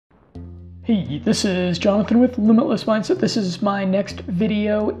Hey, this is Jonathan with Limitless Mindset. This is my next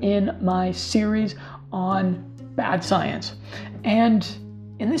video in my series on bad science. And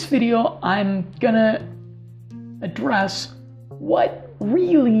in this video, I'm gonna address what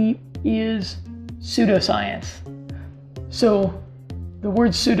really is pseudoscience. So the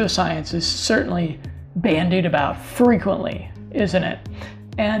word pseudoscience is certainly bandied about frequently, isn't it?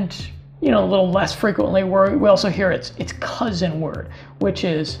 And a little less frequently, we also hear its cousin word, which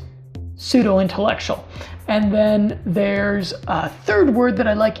is pseudo-intellectual. And then there's a third word that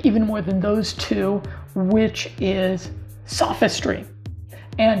I like even more than those two, which is sophistry.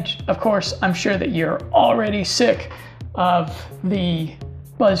 And of course, I'm sure that you're already sick of the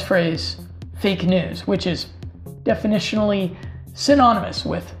buzz phrase fake news, which is definitionally synonymous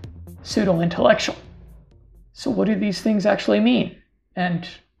with pseudo-intellectual. So what do these things actually mean? And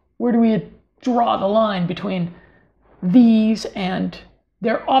where do we draw the line between these and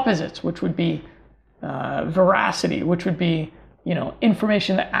their opposites, which would be veracity, which would be,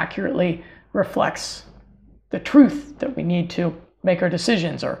 information that accurately reflects the truth that we need to make our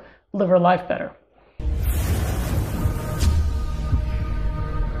decisions or live our life better?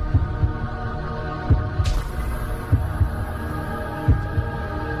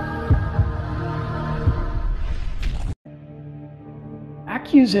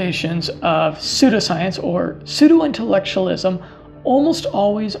 Accusations of pseudoscience or pseudo-intellectualism almost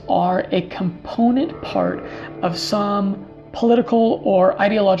always are a component part of some political or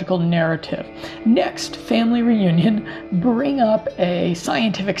ideological narrative. Next, Family Reunion bring up a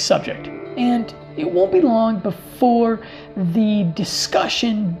scientific subject, and it won't be long before the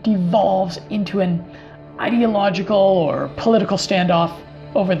discussion devolves into an ideological or political standoff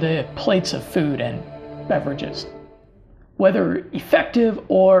over the plates of food and beverages. Whether effective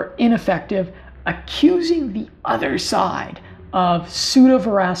or ineffective, accusing the other side of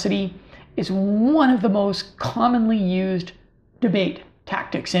pseudo-veracity is one of the most commonly used debate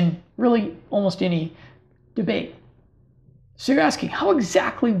tactics in really almost any debate. So you're asking, how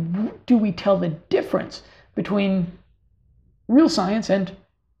exactly do we tell the difference between real science and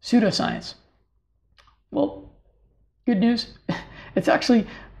pseudoscience? Well, good news, it's actually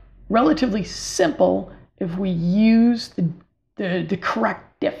relatively simple if we use the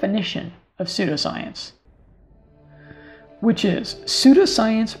correct definition of pseudoscience, which is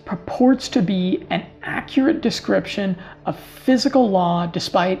pseudoscience purports to be an accurate description of physical law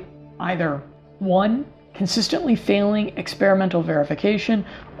despite either 1, consistently failing experimental verification,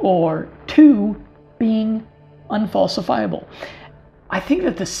 or 2, being unfalsifiable. I think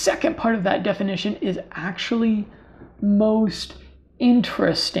that the second part of that definition is actually most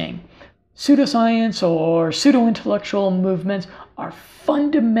interesting. Pseudoscience or pseudo-intellectual movements are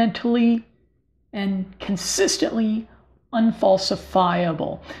fundamentally and consistently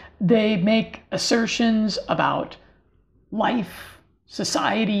unfalsifiable. They make assertions about life,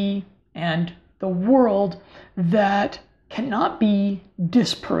 society, and the world that cannot be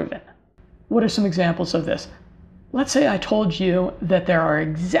disproven. What are some examples of this? Let's say I told you that there are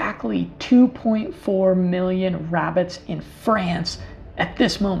exactly 2.4 million rabbits in France at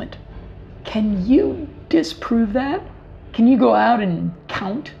this moment. Can you disprove that? Can you go out and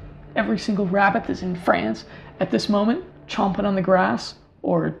count every single rabbit that's in France at this moment, chomping on the grass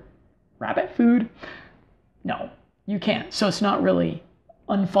or rabbit food? No, you can't. So it's not really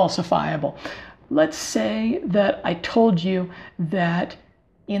unfalsifiable. Let's say that I told you that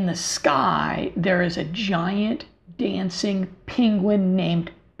in the sky there is a giant dancing penguin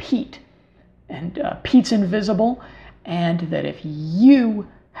named Pete. And Pete's invisible, and that if you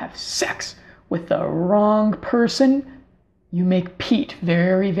have sex with the wrong person, you make Pete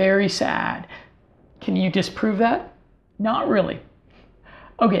very, very sad. Can you disprove that? Not really.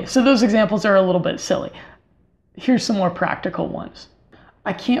 Okay, so those examples are a little bit silly. Here's some more practical ones.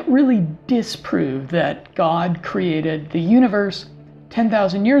 I can't really disprove that God created the universe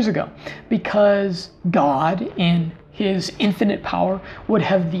 10,000 years ago, because God, in his infinite power, would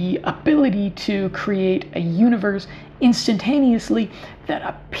have the ability to create a universe instantaneously that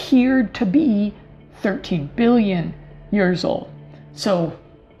appeared to be 13 billion years old. So,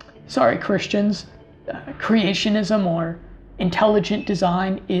 sorry Christians, creationism or intelligent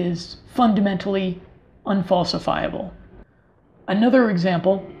design is fundamentally unfalsifiable. Another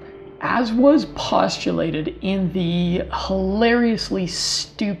example, as was postulated in the hilariously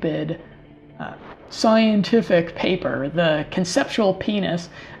stupid scientific paper, The Conceptual Penis,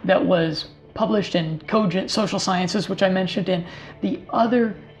 that was published in Cogent Social Sciences, which I mentioned in the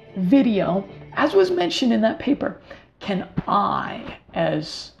other video, as was mentioned in that paper, can I,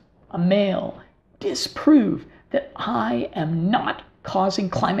 as a male, disprove that I am not causing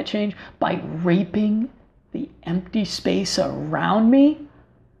climate change by raping the empty space around me?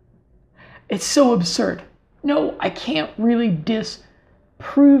 It's so absurd. No, I can't really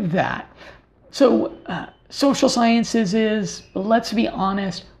disprove that. So social sciences is, let's be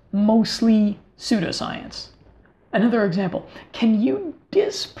honest, mostly pseudoscience. Another example, can you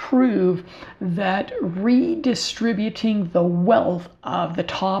disprove that redistributing the wealth of the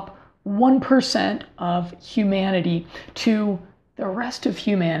top 1% of humanity to the rest of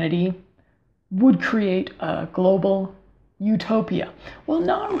humanity would create a global utopia? Well,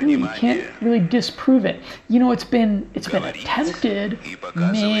 not really. You can't really disprove it. You know, it's been attempted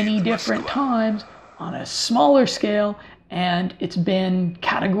many different times on a smaller scale, and it's been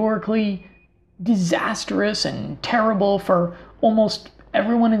categorically disastrous and terrible for almost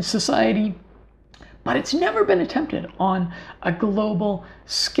everyone in society, but it's never been attempted on a global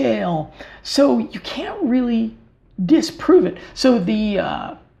scale. So you can't really disprove it. So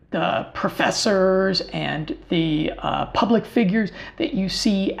the professors and the public figures that you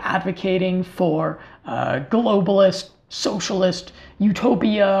see advocating for globalist, socialist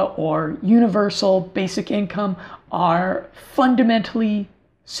utopia or universal basic income are fundamentally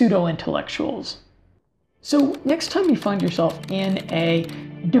pseudo-intellectuals. So next time you find yourself in a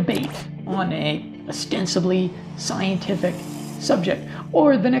debate on a ostensibly scientific subject,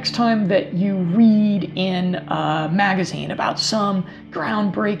 or the next time that you read in a magazine about some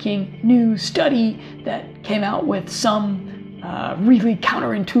groundbreaking new study that came out with some really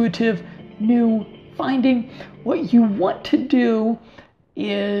counterintuitive new finding, what you want to do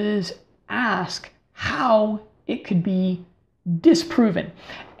is ask how it could be disproven,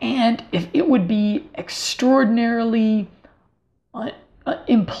 and if it would be extraordinarily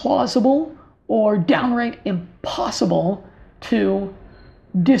implausible or downright impossible to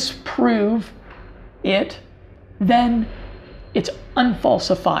disprove it, then it's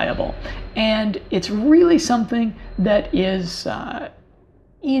unfalsifiable. And it's really something that is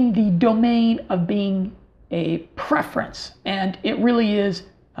in the domain of being a preference, and it really is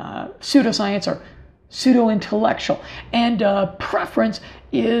pseudoscience or pseudo-intellectual. And preference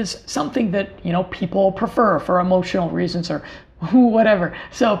is something that, you know, people prefer for emotional reasons or whatever.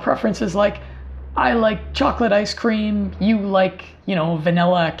 So preference is like, I like chocolate ice cream, you like, you know,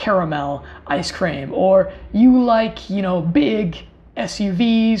 vanilla caramel ice cream, or you like, you know, big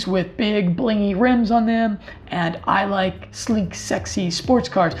SUVs with big blingy rims on them, and I like sleek, sexy sports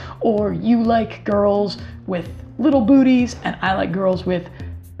cars, or you like girls with little booties, and I like girls with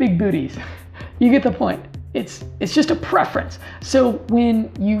big booties. You get the point. It's just a preference. So when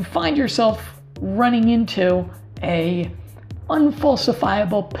you find yourself running into a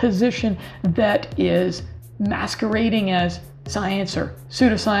unfalsifiable position that is masquerading as science or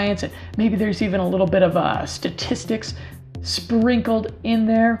pseudoscience, and maybe there's even a little bit of statistics sprinkled in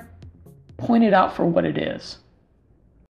there, point it out for what it is.